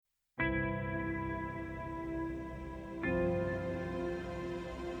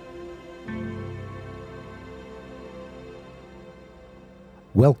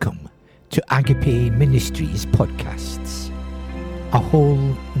Welcome to Agape Ministries podcasts, a whole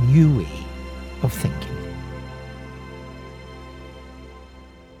new way of thinking.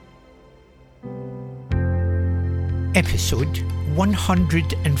 Episode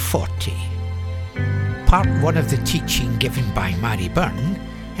 140, part one of the teaching given by Mary Byrne,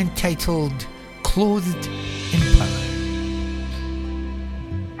 entitled Clothed in Power.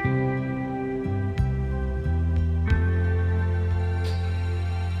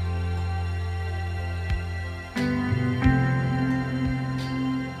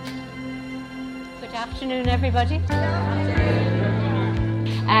 Good afternoon, everybody.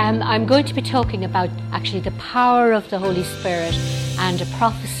 I'm going to be talking about actually the power of the Holy Spirit and a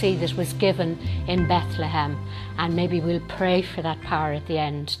prophecy that was given in Bethlehem, and maybe we'll pray for that power at the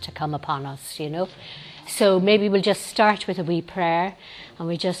end to come upon us, So maybe we'll just start with a wee prayer, and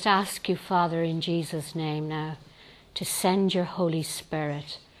we just ask you, Father, in Jesus' name now, to send your Holy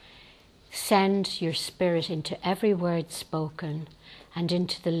Spirit. Send your Spirit into every word spoken and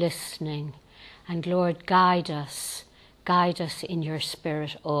into the listening. And Lord, guide us in your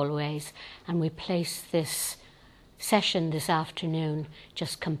Spirit always. And we place this session this afternoon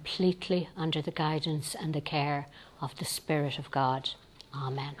just completely under the guidance and the care of the Spirit of God.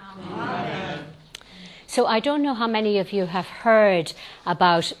 Amen. Amen. So I don't know how many of you have heard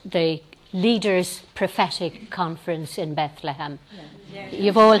about the Leaders Prophetic Conference in Bethlehem. Yes.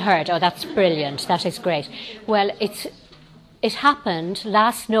 You've all heard. Oh, that's brilliant. That is great. Well, it happened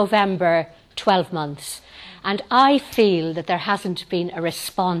last November, 12 months. And I feel that there hasn't been a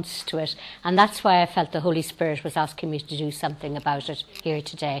response to it. And that's why I felt the Holy Spirit was asking me to do something about it here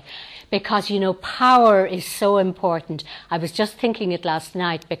today. Because, power is so important. I was just thinking it last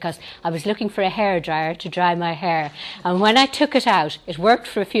night because I was looking for a hairdryer to dry my hair. And when I took it out, it worked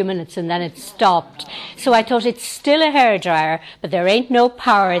for a few minutes and then it stopped. So I thought it's still a hairdryer, but there ain't no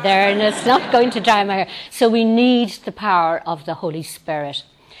power there and it's not going to dry my hair. So we need the power of the Holy Spirit.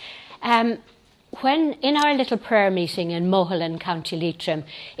 When in our little prayer meeting in Mohill, County Leitrim,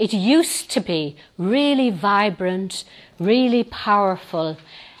 it used to be really vibrant, really powerful.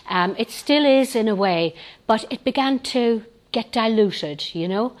 It still is in a way, but it began to get diluted,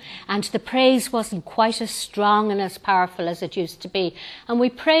 and the praise wasn't quite as strong and as powerful as it used to be. And we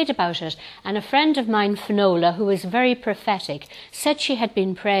prayed about it, and a friend of mine, Finola, who is very prophetic, said she had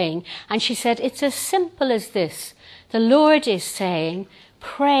been praying, and she said, it's as simple as this. The Lord is saying,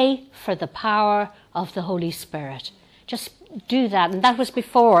 pray for the power of the Holy Spirit. Just do that. And that was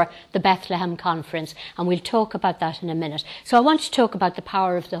before the Bethlehem conference, and we'll talk about that in a minute. So I want to talk about the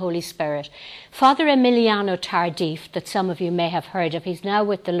power of the Holy Spirit. Father Emiliano Tardif, that some of you may have heard of, he's now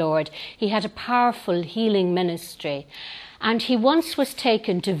with the Lord. He had a powerful healing ministry. And he once was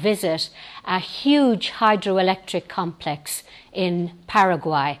taken to visit a huge hydroelectric complex in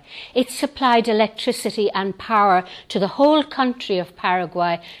Paraguay. It supplied electricity and power to the whole country of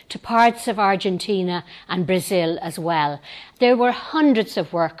Paraguay, to parts of Argentina and Brazil as well. There were hundreds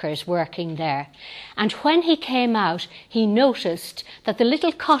of workers working there. And when he came out, he noticed that the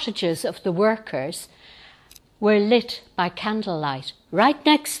little cottages of the workers were lit by candlelight, right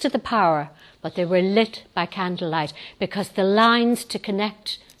next to the power, but they were lit by candlelight because the lines to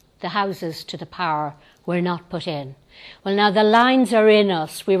connect the houses to the power were not put in. Well, now the lines are in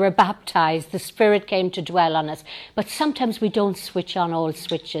us. We were baptized. The Spirit came to dwell on us. But sometimes we don't switch on all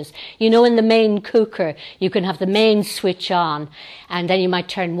switches. In the main cooker, you can have the main switch on, and then you might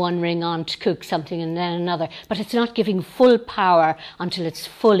turn one ring on to cook something and then another. But it's not giving full power until it's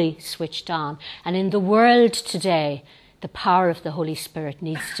fully switched on. And in the world today, the power of the Holy Spirit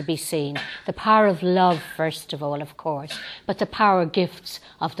needs to be seen. The power of love, first of all, of course, but the power gifts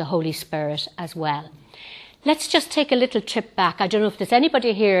of the Holy Spirit as well. Let's just take a little trip back. I don't know if there's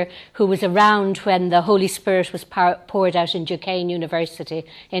anybody here who was around when the Holy Spirit was poured out in Duquesne University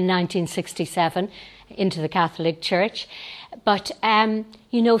in 1967 into the Catholic Church. But,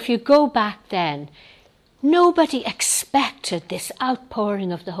 if you go back then, nobody expected this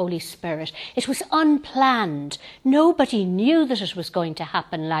outpouring of the Holy Spirit. It was unplanned. Nobody knew that it was going to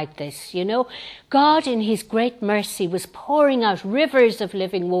happen like this, God, in his great mercy, was pouring out rivers of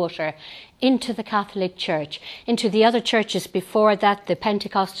living water into the Catholic Church, into the other churches before that, the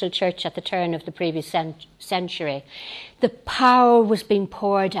Pentecostal church at the turn of the previous century. The power was being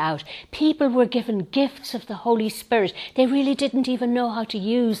poured out. People were given gifts of the Holy Spirit. They really didn't even know how to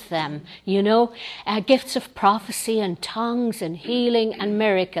use them, gifts of prophecy and tongues and healing and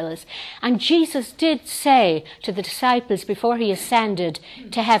miracles. And Jesus did say to the disciples before he ascended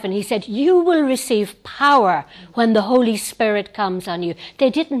to heaven, he said, you will receive power when the Holy Spirit comes on you. They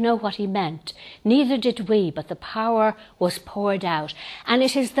didn't know what he meant. went. Neither did we, but the power was poured out. And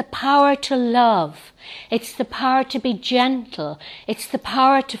it is the power to love. It's the power to be gentle. It's the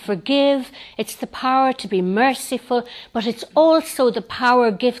power to forgive. It's the power to be merciful. But it's also the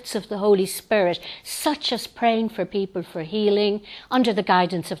power gifts of the Holy Spirit, such as praying for people for healing, under the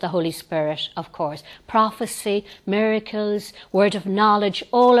guidance of the Holy Spirit, of course. Prophecy, miracles, word of knowledge,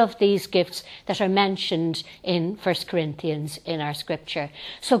 all of these gifts that are mentioned in 1 Corinthians in our scripture.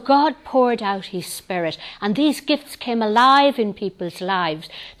 So God poured out his Spirit, and these gifts came alive in people's lives.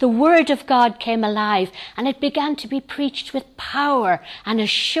 The Word of God came alive, and it began to be preached with power and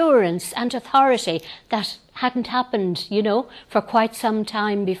assurance and authority that hadn't happened, for quite some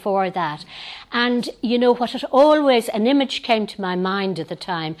time before that. And an image came to my mind at the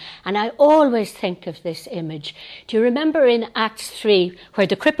time, and I always think of this image. Do you remember in Acts 3, where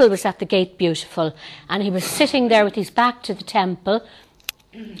the cripple was at the gate beautiful, and he was sitting there with his back to the temple,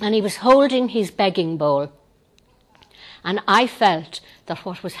 and he was holding his begging bowl? And I felt that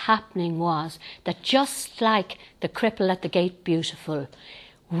what was happening was that just like the cripple at the gate beautiful,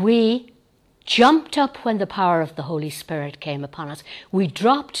 we jumped up when the power of the Holy Spirit came upon us. We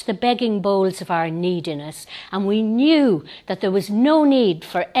dropped the begging bowls of our neediness, and we knew that there was no need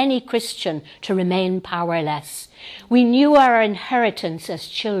for any Christian to remain powerless. We knew our inheritance as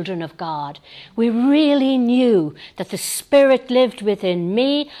children of God. We really knew that the Spirit lived within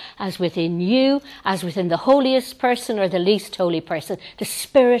me, as within you, as within the holiest person or the least holy person. The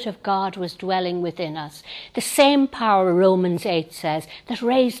Spirit of God was dwelling within us. The same power, Romans 8 says, that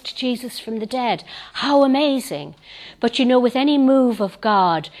raised Jesus from the dead. How amazing. But with any move of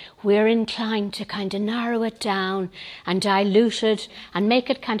God, we're inclined to kind of narrow it down and dilute it and make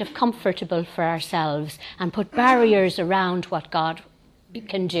it kind of comfortable for ourselves and put barriers around what God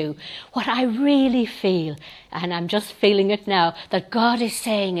can do. What I really feel, and I'm just feeling it now, that God is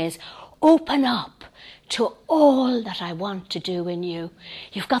saying is, open up to all that I want to do in you.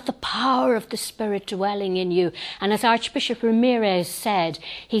 You've got the power of the Spirit dwelling in you. And as Archbishop Ramirez said,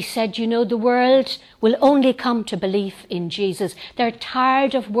 he said, the world will only come to belief in Jesus. They're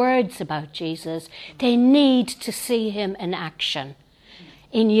tired of words about Jesus. They need to see him in action,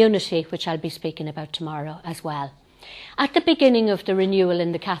 in unity, which I'll be speaking about tomorrow as well. At the beginning of the renewal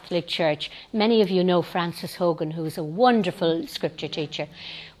in the Catholic Church, many of you know Francis Hogan, who is a wonderful scripture teacher.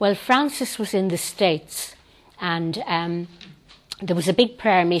 Well, Francis was in the States, and there was a big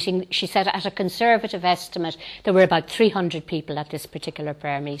prayer meeting. She said at a conservative estimate, there were about 300 people at this particular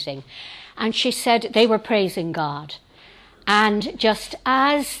prayer meeting. And she said they were praising God. And just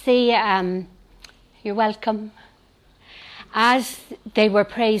as you're welcome, as they were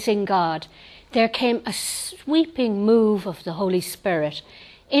praising God, there came a sweeping move of the Holy Spirit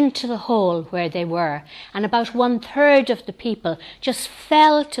into the hall where they were, and about 1/3 of the people just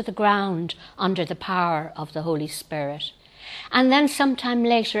fell to the ground under the power of the Holy Spirit. And then sometime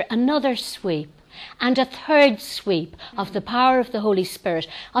later, another sweep, and a third sweep of the power of the Holy Spirit,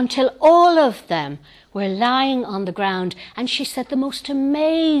 until all of them were lying on the ground. And she said the most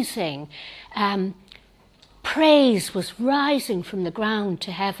amazing praise was rising from the ground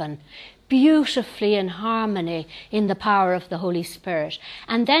to heaven, beautifully in harmony in the power of the Holy Spirit.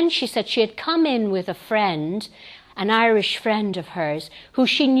 And then she said she had come in with a friend, an Irish friend of hers, who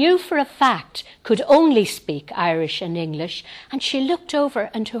she knew for a fact could only speak Irish and English. And she looked over,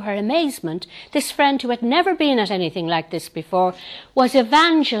 and to her amazement, this friend, who had never been at anything like this before, was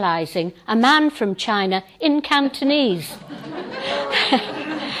evangelizing a man from China in Cantonese.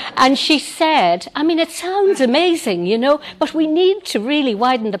 And she said, it sounds amazing, but we need to really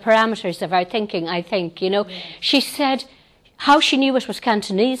widen the parameters of our thinking, I think, She said how she knew it was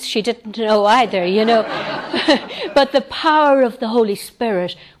Cantonese, she didn't know either, But the power of the Holy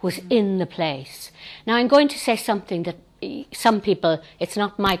Spirit was in the place. Now, I'm going to say something that some people, it's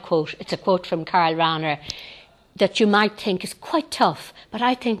not my quote, it's a quote from Karl Rahner, that you might think is quite tough, but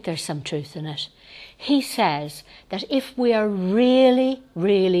I think there's some truth in it. He says that if we are really,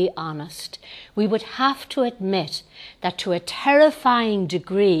 really honest, we would have to admit that to a terrifying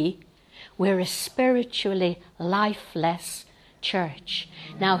degree, we're a spiritually lifeless church.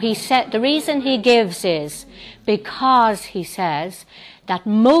 Now, he said the reason he gives is because he says that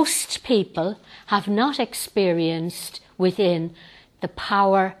most people have not experienced within the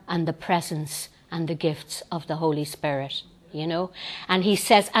power and the presence and the gifts of the Holy Spirit, And he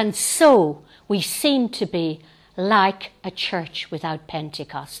says, and so we seem to be like a church without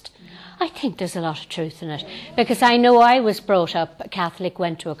Pentecost. I think there's a lot of truth in it, because I know I was brought up Catholic,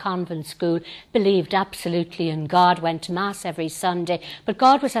 went to a convent school, believed absolutely in God, went to Mass every Sunday, but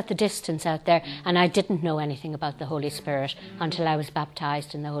God was at the distance out there, and I didn't know anything about the Holy Spirit until I was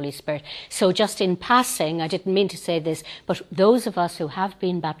baptised in the Holy Spirit. So just in passing, I didn't mean to say this, but those of us who have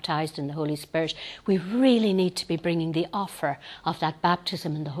been baptised in the Holy Spirit, we really need to be bringing the offer of that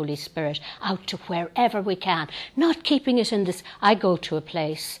baptism in the Holy Spirit out to wherever we can, not keeping it in this. I go to a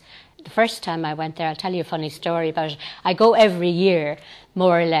place. The first time I went there, I'll tell you a funny story about it. I go every year,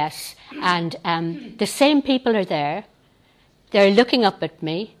 more or less, and the same people are there. They're looking up at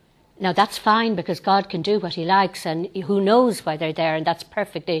me. Now, that's fine, because God can do what he likes, and who knows why they're there, and that's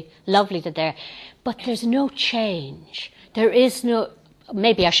perfectly lovely that they're there. But there's no change. There is no...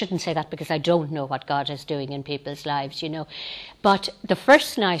 Maybe I shouldn't say that, because I don't know what God is doing in people's lives, you know. But the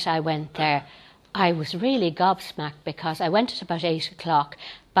first night I went there, I was really gobsmacked, because I went at about 8 o'clock.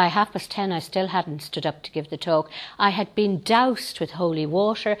 By 10:30, I still hadn't stood up to give the talk. I had been doused with holy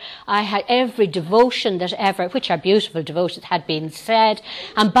water. I had every devotion that ever, which are beautiful devotions, had been said.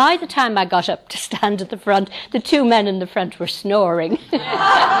 And by the time I got up to stand at the front, the two men in the front were snoring.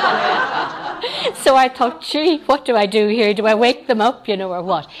 So I thought, gee, what do I do here? Do I wake them up, you know, or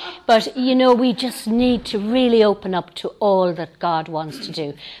what? But, you know, we just need to really open up to all that God wants to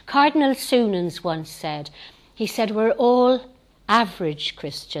do. Cardinal Sounens once said, he said, we're all average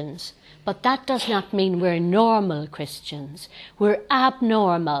Christians, but that does not mean we're normal Christians. We're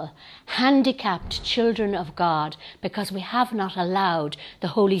abnormal, handicapped children of God, because we have not allowed the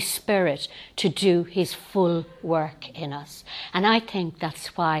Holy Spirit to do his full work in us. And I think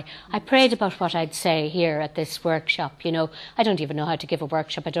that's why I prayed about what I'd say here at this workshop. You know, I don't even know how to give a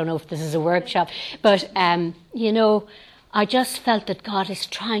workshop. I don't know if this is a workshop, but, you know, I just felt that God is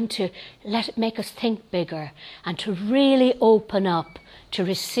trying to make us think bigger and to really open up to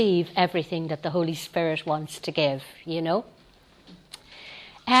receive everything that the Holy Spirit wants to give, you know.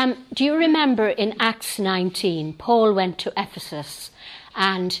 Do you remember in Acts 19, Paul went to Ephesus,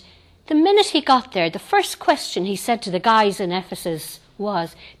 and the minute he got there, the first question he said to the guys in Ephesus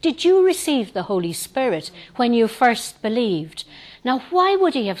was, did you receive the Holy Spirit when you first believed? Now, why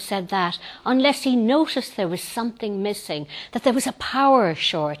would he have said that unless he noticed there was something missing, that there was a power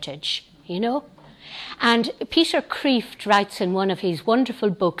shortage, you know? And Peter Kreeft writes in one of his wonderful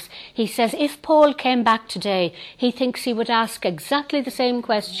books, he says, if Paul came back today, he thinks he would ask exactly the same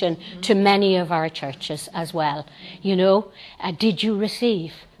question to many of our churches as well. You know, did you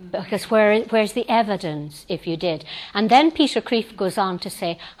receive? Because where's the evidence if you did? And then Peter Kreeft goes on to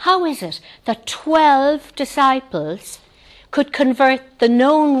say, how is it that 12 disciples could convert the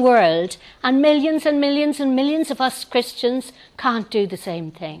known world, and millions and millions and millions of us Christians can't do the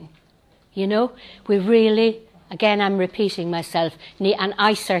same thing? You know, we really, again, I'm repeating myself, and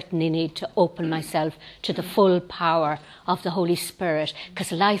I certainly need to open myself to the full power of the Holy Spirit,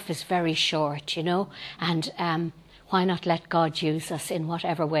 because life is very short, you know, and why not let God use us in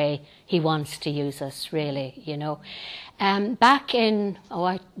whatever way he wants to use us, really, you know. Back in,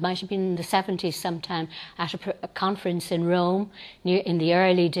 I might have been in the 70s sometime, at a conference in Rome, in the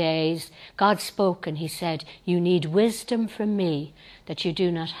early days, God spoke and he said, you need wisdom from me that you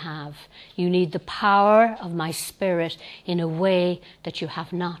do not have. You need the power of my Spirit in a way that you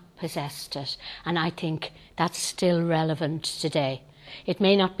have not possessed it. And I think that's still relevant today. It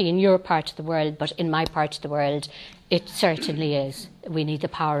may not be in your part of the world, but in my part of the world, it certainly is. We need the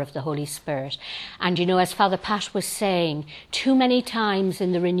power of the Holy Spirit. And, you know, as Father Pat was saying, too many times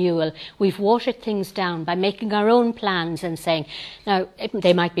in the renewal, we've watered things down by making our own plans and saying, now,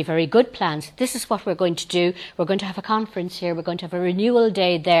 they might be very good plans. This is what we're going to do. We're going to have a conference here. We're going to have a renewal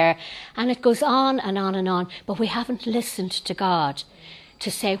day there. And it goes on and on and on. But we haven't listened to God to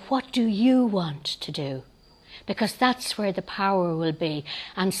say, what do you want to do? Because that's where the power will be.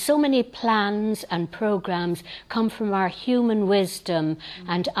 And so many plans and programs come from our human wisdom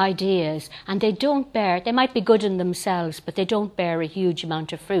and ideas, and they might be good in themselves, but they don't bear a huge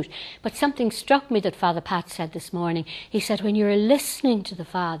amount of fruit. But something struck me that Father Pat said this morning. He said, when you're listening to the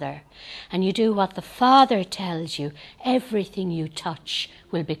Father and you do what the Father tells you, everything you touch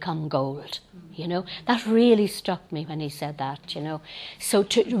will become gold. You know, that really struck me when he said that, you know. So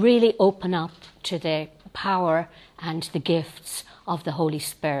to really open up to the power and the gifts of the Holy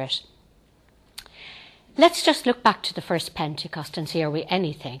Spirit. Let's just look back to the first Pentecost and see, are we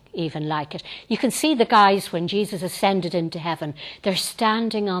anything even like it? You can see the guys when Jesus ascended into heaven. They're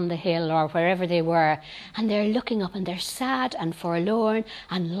standing on the hill or wherever they were, and they're looking up and they're sad and forlorn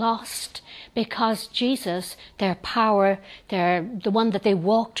and lost because Jesus, their power, the one that they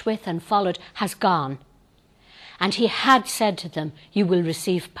walked with and followed, has gone. And he had said to them, you will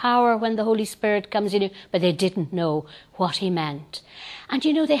receive power when the Holy Spirit comes in you, but they didn't know what he meant. And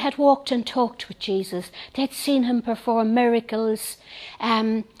you know, they had walked and talked with Jesus. They had seen him perform miracles.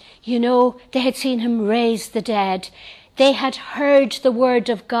 You know, they had seen him raise the dead. They had heard the word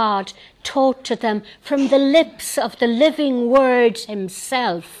of God taught to them from the lips of the living word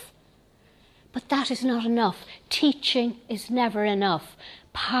himself. But that is not enough. Teaching is never enough.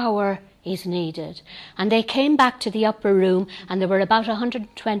 Power is needed. And they came back to the upper room, and there were about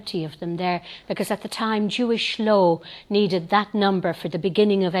 120 of them there, because at the time Jewish law needed that number for the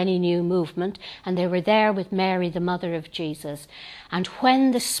beginning of any new movement, and they were there with Mary, the mother of Jesus. And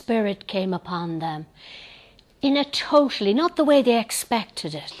when the Spirit came upon them, in a totally, not the way they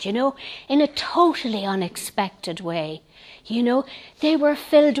expected it, you know, in a totally unexpected way. You know, they were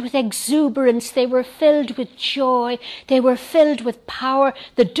filled with exuberance, they were filled with joy, they were filled with power.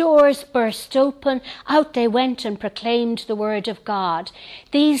 The doors burst open, out they went and proclaimed the word of God.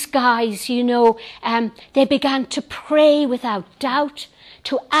 These guys, you know, they began to pray without doubt,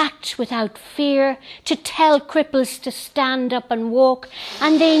 to act without fear, to tell cripples to stand up and walk,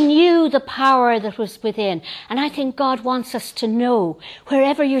 and they knew the power that was within. And I think God wants us to know,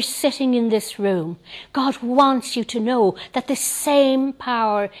 wherever you're sitting in this room, God wants you to know that the same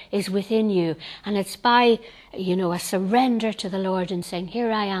power is within you. And it's by, you know, a surrender to the Lord and saying,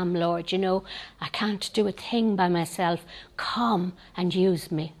 here I am, Lord, you know, I can't do a thing by myself. Come and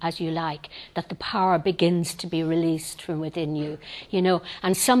use me as you like, that the power begins to be released from within you, you know.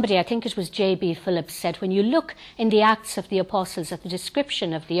 And somebody, I think it was J.B. Phillips, said, when you look in the Acts of the Apostles at the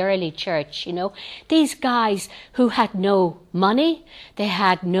description of the early church, you know, these guys who had no money, they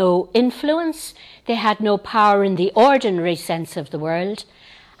had no influence, they had no power in the ordinary sense of the world,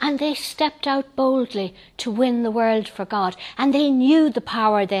 and they stepped out boldly to win the world for God. And they knew the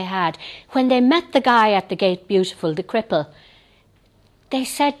power they had. When they met the guy at the Gate Beautiful, the cripple, they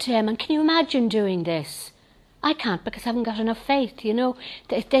said to him, and can you imagine doing this? I can't, because I haven't got enough faith, you know.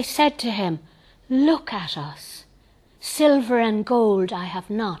 They said to him, look at us. Silver and gold I have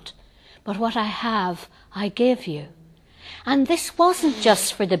not, but what I have I give you. And this wasn't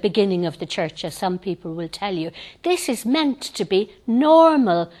just for the beginning of the church, as some people will tell you. This is meant to be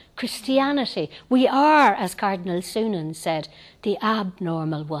normal Christianity. We are, as Cardinal Sunan said, the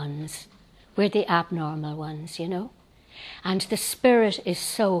abnormal ones. We're the abnormal ones, you know. And the Spirit is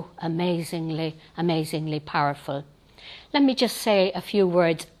so amazingly, amazingly powerful. Let me just say a few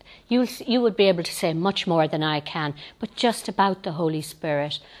words. You would be able to say much more than I can, but just about the Holy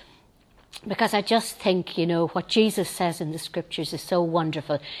Spirit. Because I just think, you know, what Jesus says in the scriptures is so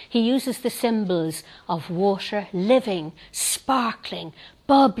wonderful. He uses the symbols of water, living, sparkling,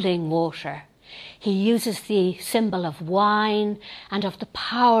 bubbling water. He uses the symbol of wine and of the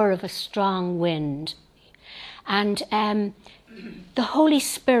power of a strong wind. And the Holy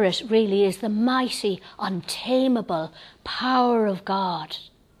Spirit really is the mighty, untamable power of God,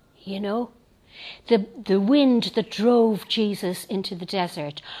 you know. The wind that drove Jesus into the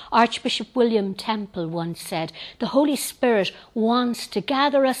desert. Archbishop William Temple once said, the Holy Spirit wants to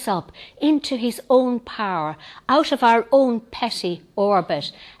gather us up into his own power, out of our own petty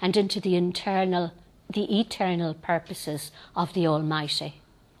orbit and into the eternal purposes of the Almighty.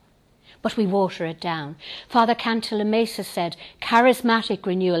 But we water it down. Father Cantalamessa said, charismatic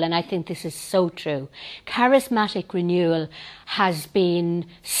renewal, and I think this is so true, charismatic renewal has been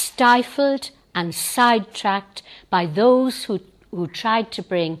stifled and sidetracked by those who tried to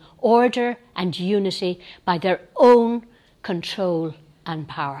bring order and unity by their own control and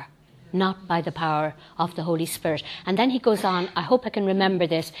power, not by the power of the Holy Spirit. And then he goes on, I hope I can remember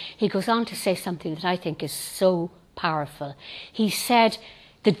this, he goes on to say something that I think is so powerful. He said,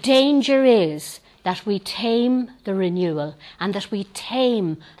 the danger is that we tame the renewal and that we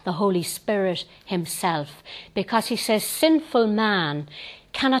tame the Holy Spirit himself, because he says sinful man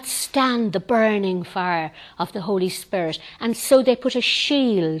cannot stand the burning fire of the Holy Spirit, and so they put a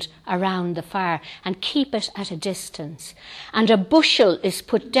shield around the fire and keep it at a distance. And a bushel is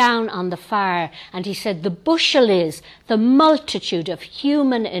put down on the fire, and he said the bushel is the multitude of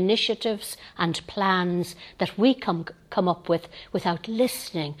human initiatives and plans that we come up with without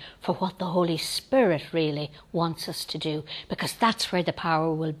listening for what the Holy Spirit really wants us to do, because that's where the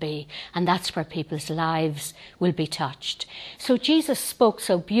power will be, and that's where people's lives will be touched. So Jesus spoke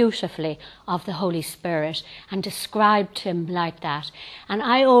so beautifully of the Holy Spirit and described him like that. And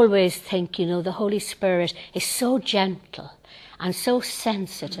I always think, you know, the Holy Spirit is so gentle and so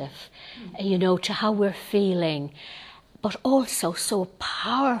sensitive, you know, to how we're feeling. but also so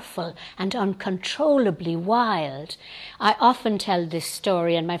powerful and uncontrollably wild. I often tell this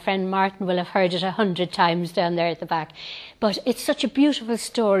story, and my friend Martin will have heard it 100 times down there at the back, but it's such a beautiful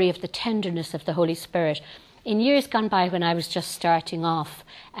story of the tenderness of the Holy Spirit. In years gone by, when I was just starting off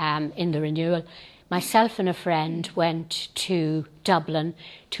in the renewal, myself and a friend went to Dublin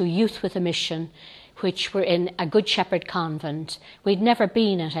to Youth with a Mission, which were in a Good Shepherd convent. We'd never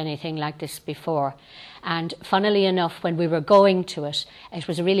been at anything like this before. And funnily enough, when we were going to it, it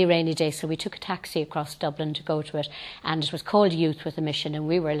was a really rainy day, so we took a taxi across Dublin to go to it. And it was called Youth with a Mission, and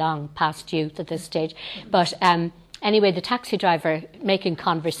we were long past youth at this stage. But anyway, the taxi driver, making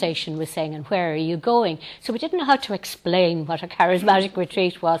conversation, was saying, "And where are you going?" So we didn't know how to explain what a charismatic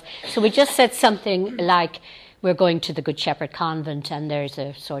retreat was. So we just said something like, "We're going to the Good Shepherd convent and there's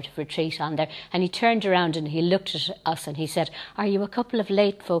a sort of retreat on there." And he turned around and he looked at us and he said, "Are you a couple of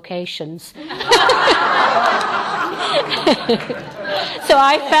late vocations?" So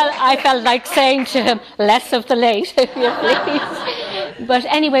I felt like saying to him, "Less of the late, if you please." But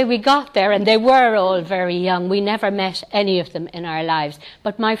anyway, we got there and they were all very young. We never met any of them in our lives.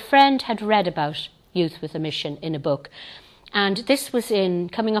 But my friend had read about Youth with a Mission in a book. And this was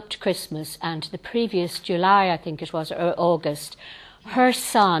coming up to Christmas, and the previous July, I think it was, or August, her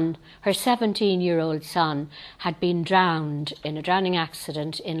son, her 17-year-old son, had been drowned in a drowning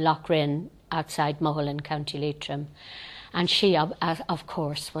accident in Lochrin outside Mohill, County Leitrim. And she, of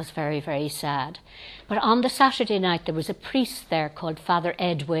course, was very, very sad. But on the Saturday night, there was a priest there called Father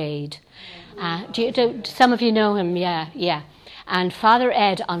Ed Wade. Do some of you know him? Yeah. And Father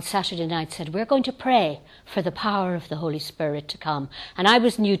Ed on Saturday night said, "We're going to pray for the power of the Holy Spirit to come." And I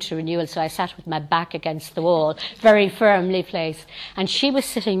was new to renewal, so I sat with my back against the wall, very firmly placed. And she was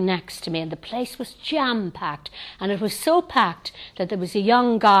sitting next to me, and the place was jam-packed. And it was so packed that there was a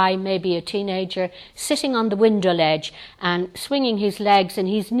young guy, maybe a teenager, sitting on the window ledge and swinging his legs, and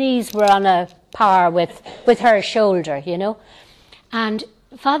his knees were on a par with her shoulder, you know. And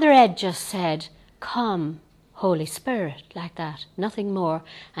Father Ed just said, "Come, Holy Spirit," like that, nothing more.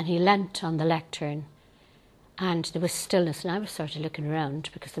 And he leant on the lectern. And there was stillness, and I was sort of looking around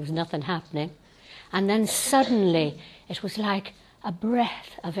because there was nothing happening. And then suddenly it was like a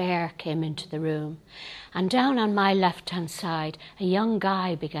breath of air came into the room. And down on my left-hand side, a young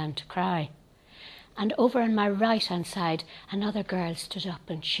guy began to cry. And over on my right-hand side, another girl stood up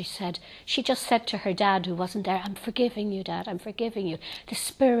and she just said to her dad, who wasn't there, "I'm forgiving you, Dad, I'm forgiving you." The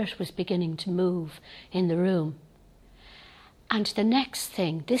Spirit was beginning to move in the room. And the next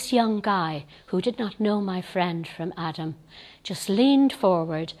thing, this young guy, who did not know my friend from Adam, just leaned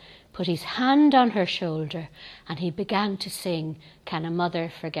forward, put his hand on her shoulder, and he began to sing, "Can a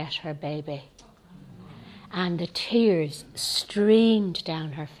Mother Forget Her Baby?" And the tears streamed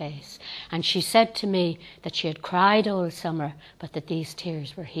down her face. And she said to me that she had cried all summer, but that these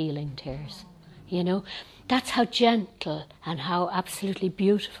tears were healing tears. You know, that's how gentle and how absolutely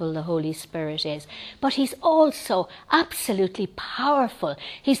beautiful the Holy Spirit is. But he's also absolutely powerful.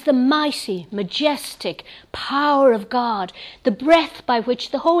 He's the mighty, majestic power of God, the breath by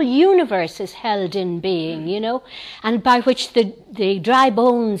which the whole universe is held in being, you know, and by which the dry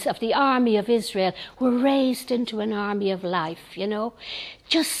bones of the army of Israel were raised into an army of life, you know.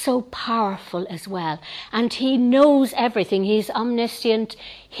 Just so powerful as well. And he knows everything. He's omniscient.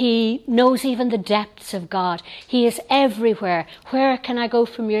 He knows even the depths of God. He is everywhere. "Where can I go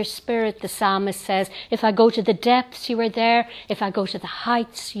from your Spirit?" the psalmist says. "If I go to the depths, you are there. If I go to the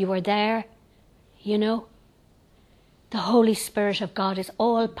heights, you are there." You know? The Holy Spirit of God is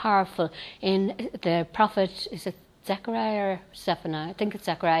all powerful. In the prophet, is it Zechariah or Zephaniah? I think it's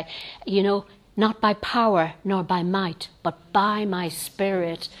Zechariah. You know, "Not by power nor by might, but by my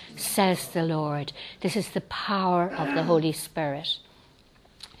Spirit, says the Lord." This is the power of the Holy Spirit.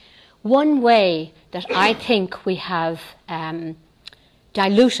 One way that I think we have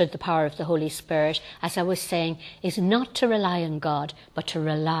diluted the power of the Holy Spirit, as I was saying, is not to rely on God, but to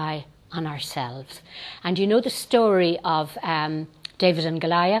rely on ourselves. And you know the story of David and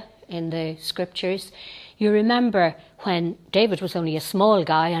Goliath in the scriptures? You remember when David was only a small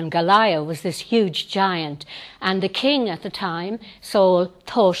guy and Goliath was this huge giant. And the king at the time, Saul,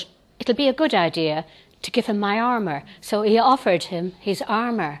 thought it'll be a good idea to give him my armour. So he offered him his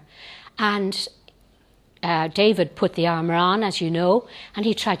armour. And David put the armour on, as you know, and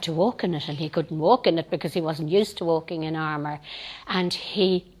he tried to walk in it, and he couldn't walk in it because he wasn't used to walking in armour. And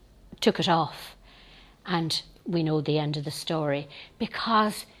he took it off. And we know the end of the story,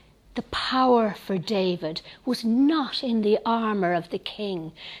 because The power for David was not in the armour of the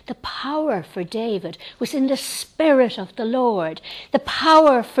king. The power for David was in the Spirit of the Lord. The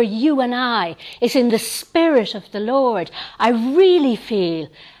power for you and I is in the Spirit of the Lord. I really feel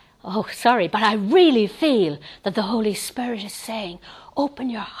that the Holy Spirit is saying, open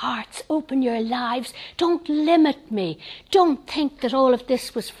your hearts, open your lives. Don't limit me. Don't think that all of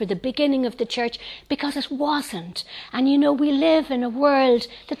this was for the beginning of the church, because it wasn't. And you know, we live in a world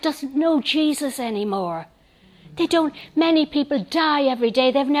that doesn't know Jesus anymore. Many people die every day.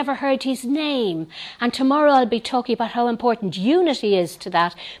 They've never heard his name. And tomorrow I'll be talking about how important unity is to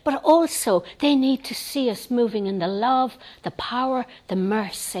that. But also they need to see us moving in the love, the power, the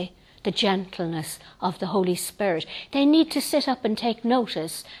mercy, the gentleness of the Holy Spirit. They need to sit up and take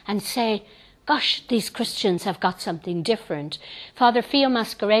notice and say, gosh, these Christians have got something different. Father Theo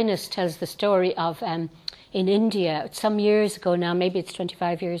Mascarenhas tells the story of in India, some years ago now, maybe it's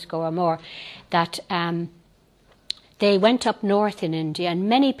 25 years ago or more, that they went up north in India and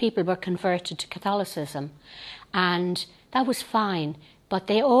many people were converted to Catholicism. And that was fine, but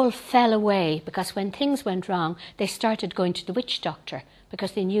they all fell away because when things went wrong, they started going to the witch doctor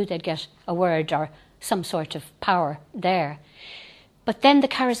because they knew they'd get a word or some sort of power there. But then the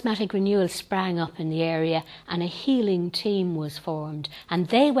charismatic renewal sprang up in the area and a healing team was formed. And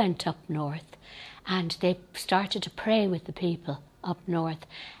they went up north and they started to pray with the people up north.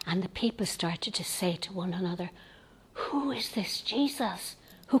 And the people started to say to one another, who is this Jesus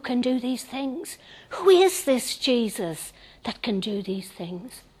who can do these things? Who is this Jesus that can do these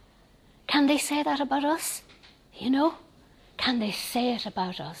things? Can they say that about us? You know? Can they say it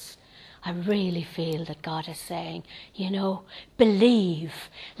about us? I really feel that God is saying, you know, believe.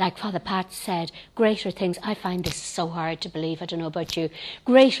 Like Father Pat said, greater things. I find this so hard to believe. I don't know about you.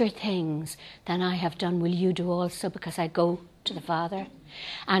 Greater things than I have done will you do also, because I go to the Father.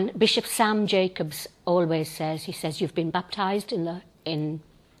 And Bishop Sam Jacobs always says, he says, you've been baptized as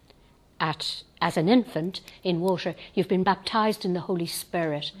an infant in water. You've been baptized in the Holy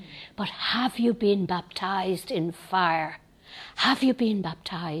Spirit. But have you been baptized in fire? Have you been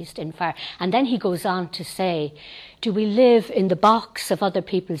baptized in fire? And then he goes on to say, do we live in the box of other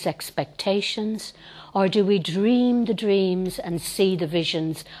people's expectations, or do we dream the dreams and see the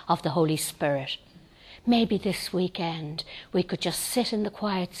visions of the Holy Spirit? Maybe this weekend we could just sit in the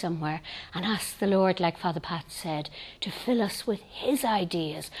quiet somewhere and ask the Lord, like Father Pat said, to fill us with his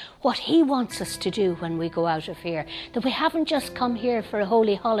ideas, what he wants us to do when we go out of here. That we haven't just come here for a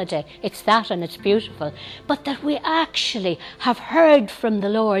holy holiday, it's that and it's beautiful, but that we actually have heard from the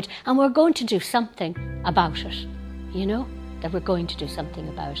Lord and we're going to do something about it. You know, that we're going to do something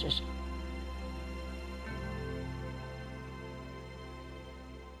about it.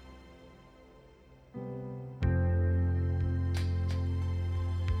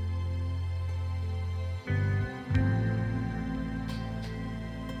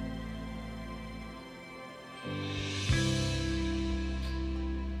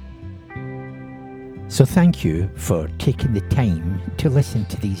 So thank you for taking the time to listen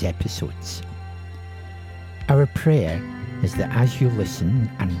to these episodes. Our prayer is that as you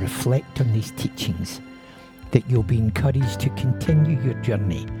listen and reflect on these teachings, that you'll be encouraged to continue your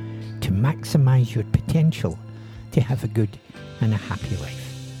journey to maximise your potential to have a good and a happy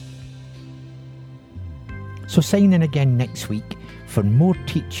life. So sign in again next week for more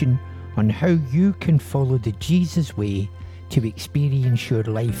teaching on how you can follow the Jesus way to experience your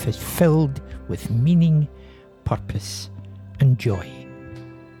life as filled with meaning, purpose, and joy.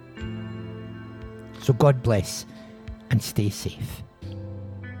 So God bless and stay safe.